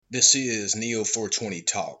This is Neo 420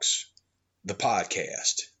 Talks, the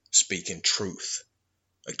podcast speaking truth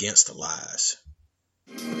against the lies.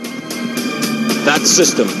 That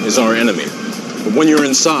system is our enemy. But when you're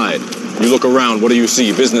inside, you look around, what do you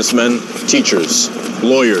see? Businessmen, teachers,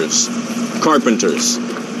 lawyers, carpenters,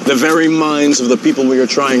 the very minds of the people we are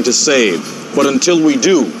trying to save. But until we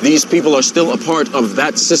do, these people are still a part of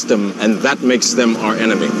that system, and that makes them our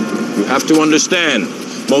enemy. You have to understand,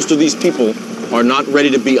 most of these people are not ready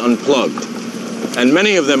to be unplugged. And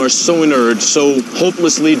many of them are so inert, so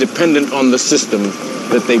hopelessly dependent on the system,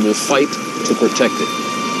 that they will fight to protect it.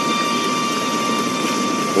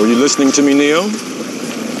 Were you listening to me, Neo?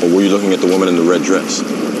 Or were you looking at the woman in the red dress?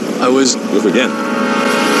 I was... Look again.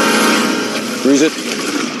 Freeze it.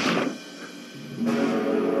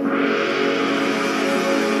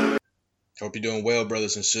 Hope you're doing well,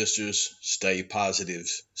 brothers and sisters. Stay positive,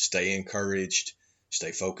 stay encouraged,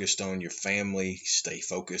 stay focused on your family, stay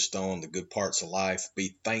focused on the good parts of life.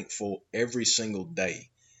 Be thankful every single day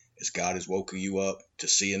as God has woken you up to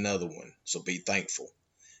see another one. So be thankful.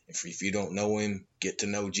 And if you don't know him, get to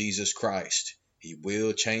know Jesus Christ. He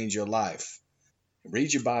will change your life.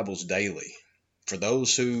 Read your Bibles daily. For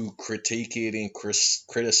those who critique it and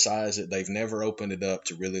criticize it, they've never opened it up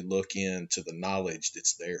to really look into the knowledge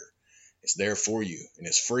that's there. It's there for you, and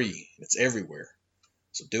it's free, and it's everywhere.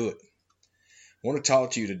 So do it. I want to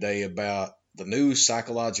talk to you today about the new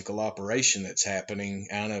psychological operation that's happening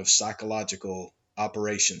out of Psychological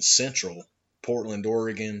Operations Central, Portland,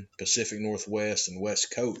 Oregon, Pacific Northwest, and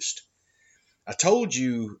West Coast. I told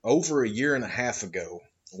you over a year and a half ago,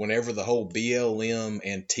 whenever the whole BLM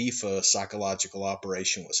Antifa psychological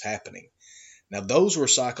operation was happening. Now, those were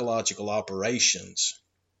psychological operations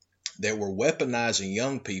that were weaponizing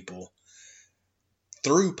young people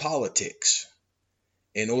through politics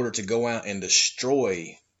in order to go out and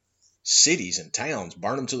destroy cities and towns,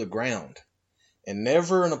 burn them to the ground. And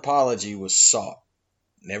never an apology was sought.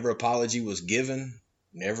 Never apology was given.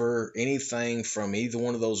 Never anything from either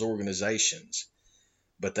one of those organizations.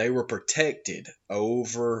 But they were protected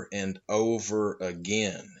over and over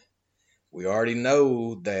again. We already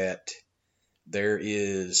know that there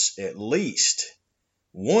is at least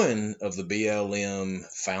one of the BLM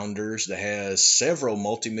founders that has several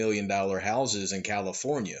multi-million-dollar houses in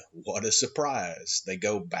California. What a surprise. They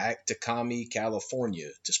go back to commie California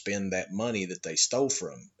to spend that money that they stole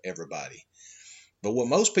from everybody. But what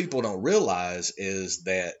most people don't realize is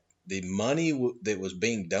that the money that was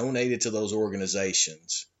being donated to those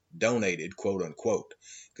organizations, donated, quote unquote,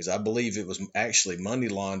 because I believe it was actually money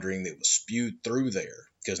laundering that was spewed through there,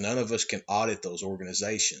 because none of us can audit those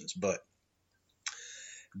organizations, but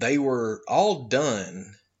they were all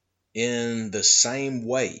done in the same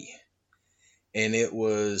way. And it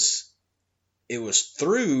was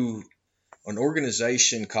through an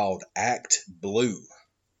organization called Act Blue.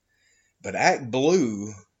 But Act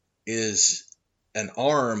Blue is an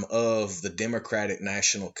arm of the Democratic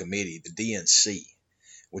National Committee, the DNC,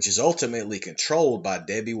 which is ultimately controlled by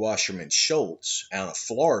Debbie Wasserman Schultz out of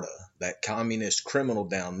Florida, that communist criminal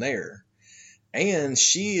down there. And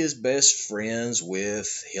she is best friends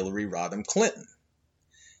with Hillary Rodham Clinton.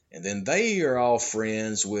 And then they are all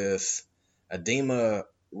friends with Adema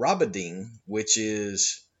Rabadine, which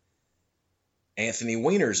is Anthony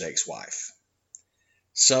Weiner's ex-wife.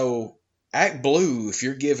 So Act Blue, if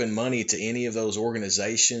you're giving money to any of those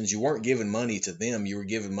organizations, you weren't giving money to them. You were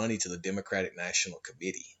giving money to the Democratic National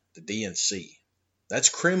Committee, the DNC. That's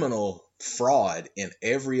criminal fraud in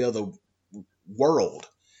every other world,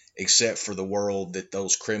 except for the world that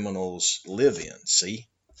those criminals live in, see?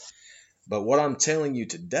 But what I'm telling you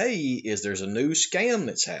today is there's a new scam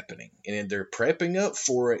that's happening, and they're prepping up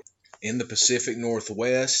for it in the Pacific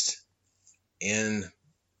Northwest, in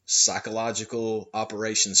Psychological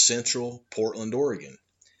Operations Central, Portland, Oregon.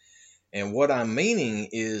 And what I'm meaning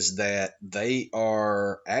is that they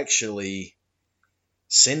are actually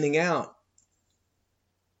sending out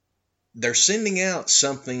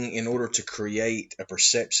something in order to create a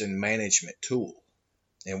perception management tool.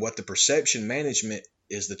 And what the perception management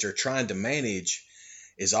is that they're trying to manage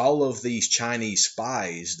is all of these Chinese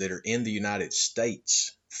spies that are in the United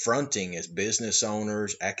States, fronting as business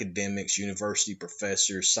owners, academics, university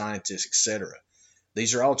professors, scientists, etc.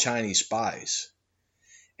 These are all Chinese spies.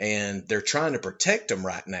 And they're trying to protect them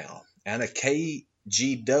right now. And a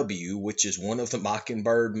KGW, which is one of the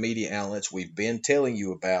Mockingbird media outlets we've been telling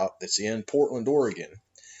you about, that's in Portland, Oregon,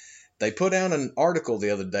 they put out an article the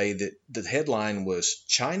other day that the headline was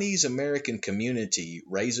Chinese American Community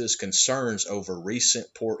Raises Concerns Over Recent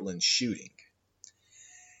Portland Shooting.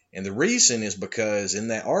 And the reason is because in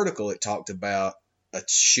that article it talked about a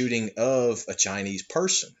shooting of a Chinese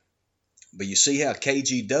person. But you see how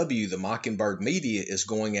KGW, the Mockingbird media, is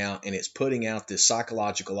going out and it's putting out this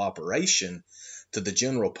psychological operation to the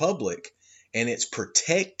general public, and it's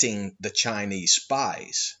protecting the Chinese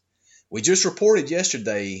spies. We just reported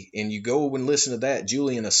yesterday, and you go and listen to that,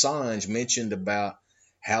 Julian Assange mentioned about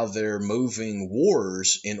how they're moving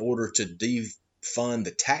wars in order to defund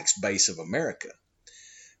the tax base of America.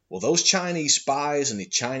 Well, those Chinese spies and the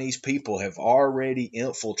Chinese people have already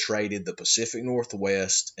infiltrated the Pacific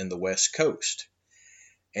Northwest and the West Coast.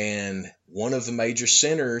 And one of the major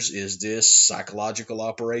centers is this Psychological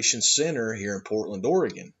Operations Center here in Portland,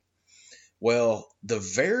 Oregon. Well, the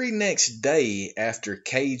very next day after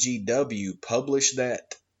KGW published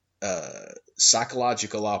that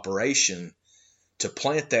psychological operation to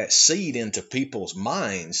plant that seed into people's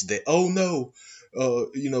minds that, oh no,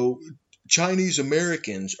 Chinese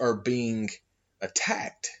Americans are being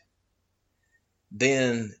attacked,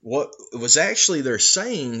 then what was actually they're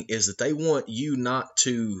saying is that they want you not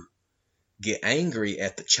to get angry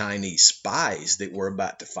at the Chinese spies that we're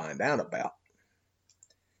about to find out about.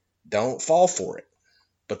 Don't fall for it.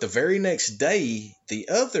 But the very next day,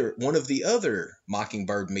 one of the other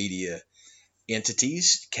Mockingbird media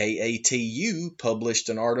entities, KATU, published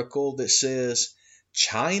an article that says,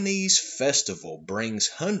 Chinese festival brings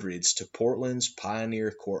hundreds to Portland's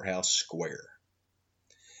Pioneer Courthouse Square.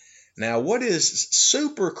 Now, what is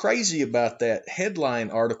super crazy about that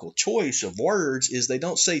headline article choice of words is they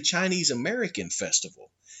don't say Chinese American Festival.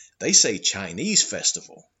 They say Chinese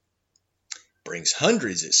Festival. Brings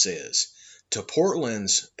hundreds, it says, to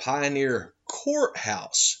Portland's Pioneer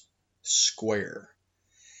Courthouse Square.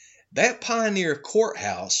 That Pioneer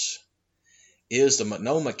Courthouse is the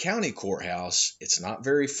Multnomah County Courthouse. It's not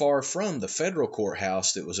very far from the federal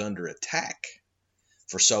courthouse that was under attack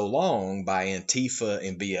for so long by Antifa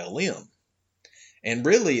and BLM. And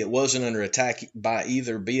really, it wasn't under attack by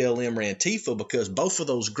either BLM or Antifa because both of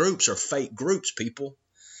those groups are fake groups, people.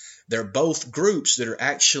 They're both groups that are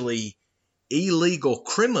actually illegal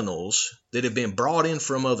criminals that have been brought in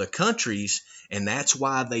from other countries, and that's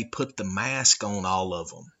why they put the mask on all of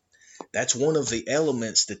them. That's one of the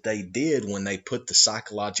elements that they did when they put the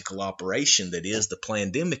psychological operation that is the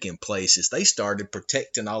pandemic in place, is they started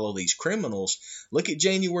protecting all of these criminals. Look at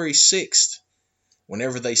January 6th,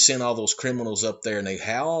 whenever they sent all those criminals up there, and they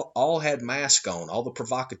all had masks on. All the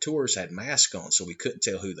provocateurs had masks on, so we couldn't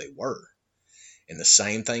tell who they were. And the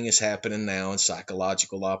same thing is happening now in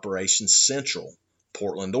Psychological Operations Central,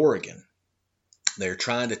 Portland, Oregon. They're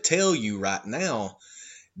trying to tell you right now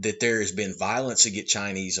that there has been violence against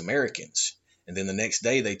Chinese Americans. And then the next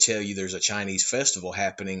day they tell you there's a Chinese festival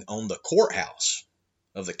happening on the courthouse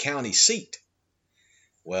of the county seat.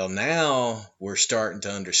 Well, now we're starting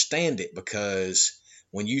to understand it, because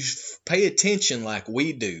when you pay attention like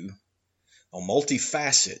we do on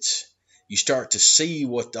multifacets, you start to see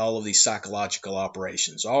what all of these psychological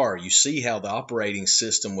operations are. You see how the operating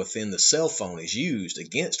system within the cell phone is used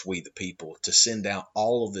against we the people to send out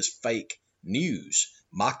all of this fake news.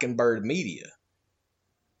 Mockingbird media.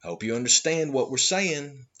 I hope you understand what we're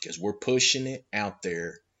saying, because we're pushing it out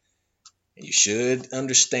there. And you should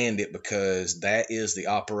understand it, because that is the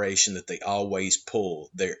operation that they always pull.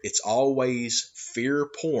 It's always fear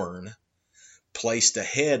porn placed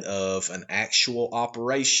ahead of an actual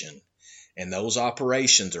operation. And those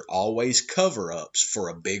operations are always cover-ups for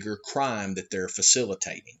a bigger crime that they're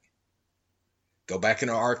facilitating. Go back in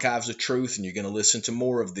our archives of truth, and you're going to listen to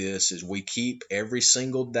more of this as we keep every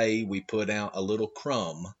single day we put out a little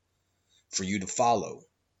crumb for you to follow.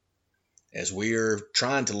 As we're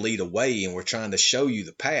trying to lead a way, and we're trying to show you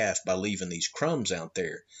the path by leaving these crumbs out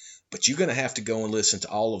there. But you're going to have to go and listen to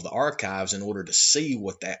all of the archives in order to see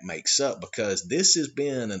what that makes up, because this has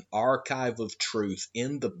been an archive of truth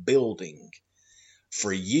in the building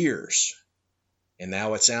for years. And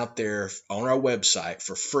now it's out there on our website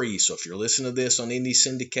for free. So if you're listening to this on any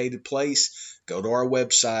syndicated place, go to our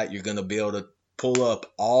website. You're going to be able to pull up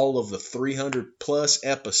all of the 300 plus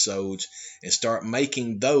episodes and start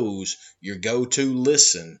making those your go-to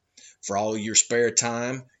listen for all your spare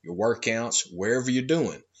time, your workouts, wherever you're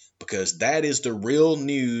doing. Because that is the real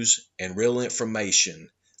news and real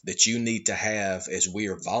information that you need to have, as we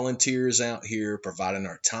are volunteers out here providing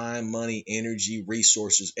our time, money, energy,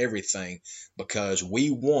 resources, everything, because we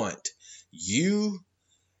want you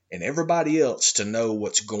and everybody else to know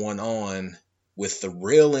what's going on with the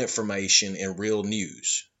real information and real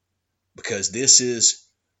news. Because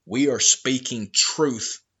we are speaking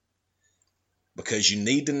truth, because you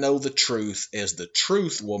need to know the truth, as the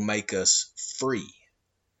truth will make us free.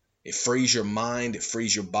 It frees your mind, it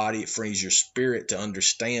frees your body, it frees your spirit to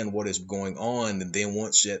understand what is going on. And then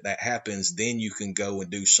once that happens, then you can go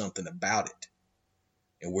and do something about it.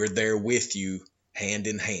 And we're there with you, hand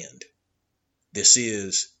in hand. This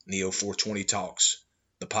is Neo 420 Talks,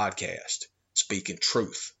 the podcast, speaking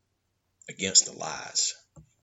truth against the lies.